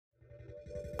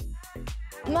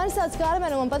Mani sauc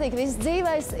Karmen, un man patīk viss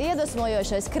dzīvais,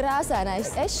 iedvesmojošais,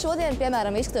 krāsainais. Es šodien,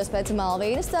 piemēram, izskatos pēc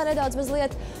Malvīnas, tā nedaudz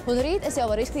mazliet, un rīt es jau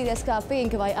varu izskatīties kā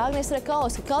Pinka vai Agnes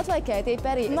Rakauska, kaut vai Keitija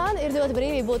Perī. Man ir dota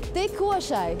brīvība būt tik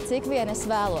košai, cik vien es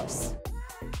vēlos.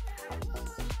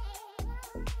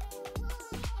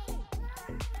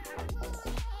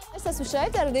 Es esmu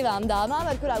šeit ar divām dāmām,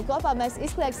 ar kurām kopā mēs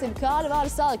izkliegsim kādu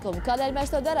vārdu salikumu. Kādēļ mēs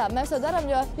to darām? Mēs to darām,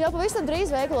 jo pavisam drīz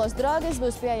veikalos Draugas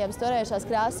būs pieejams tonējošās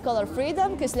krāsas Color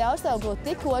Freedom, kas ļaus tev būt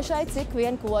tik košai, cik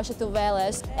vien koša tu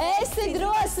vēlies. Esi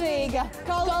drosmīga!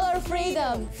 Color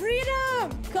Freedom!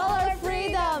 Freedom! Color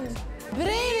Freedom!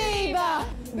 Brīvība!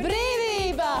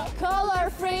 Brīvība!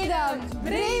 Color Freedom!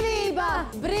 Brīvība!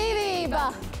 Brīvība!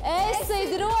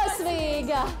 Esi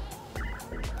drosmīga!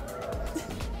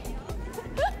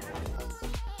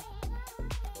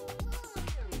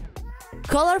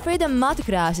 Color Freedom matu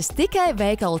krāsas tikai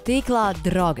veikalu tīklā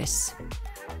Draugas.